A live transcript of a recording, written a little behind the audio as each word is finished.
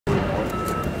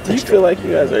Do you feel like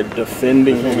you guys are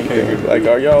defending anything? Like,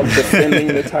 are y'all defending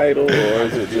the title, or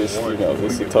is it just,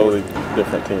 it's a totally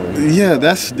different team? Yeah,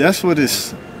 that's what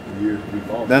it's.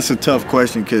 That's a tough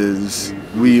question because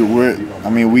we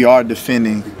are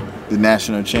defending the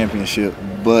national championship,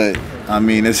 but I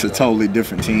mean it's a totally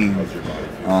different team,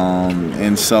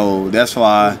 and so that's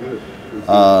why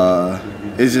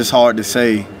it's just hard to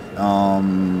say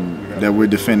that we're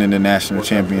defending the national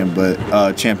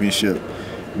championship.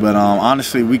 But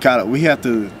honestly, we have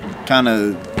to kind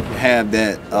of have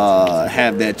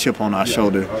that chip on our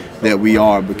shoulder that we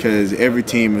are, because every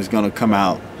team is going to come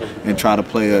out and try to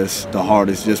play us the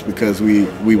hardest just because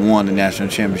we won the national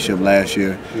championship last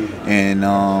year, and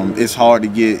it's hard to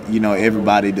get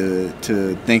everybody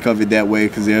to think of it that way,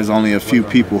 because there's only a few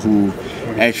people who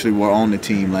actually were on the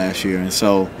team last year, and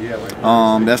so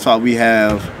that's why we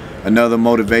have another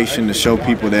motivation to show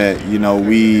people that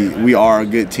we are a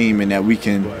good team and that we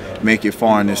can make it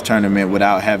far in this tournament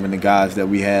without having the guys that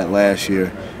we had last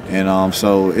year. And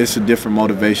so it's a different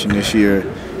motivation this year,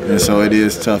 and so it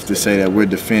is tough to say that we're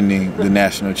defending the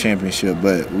national championship,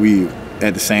 but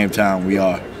at the same time we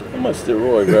are. How much did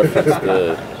Roy reference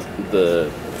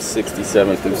the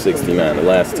 67 through 69, the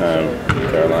last time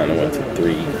Carolina went to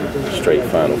 3 straight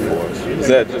Final Fours? Is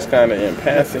that just kind of in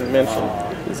passing mention?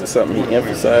 Is it something he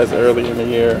emphasized early in the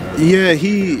year? Yeah,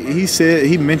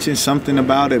 he mentioned something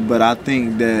about it, but I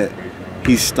think that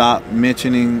he stopped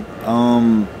mentioning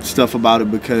stuff about it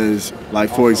because, like,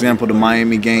 for example, the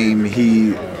Miami game,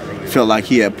 he felt like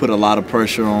he had put a lot of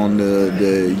pressure on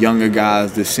the younger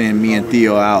guys to send me and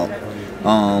Theo out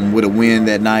with a win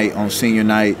that night on senior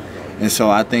night. And so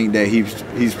I think that he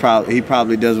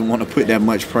probably doesn't want to put that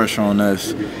much pressure on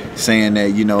us, saying that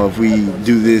if we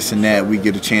do this and that, we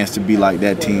get a chance to be like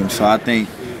that team. So I think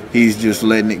he's just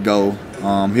letting it go.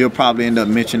 He'll probably end up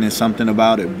mentioning something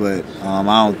about it, but I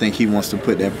don't think he wants to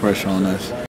put that pressure on us.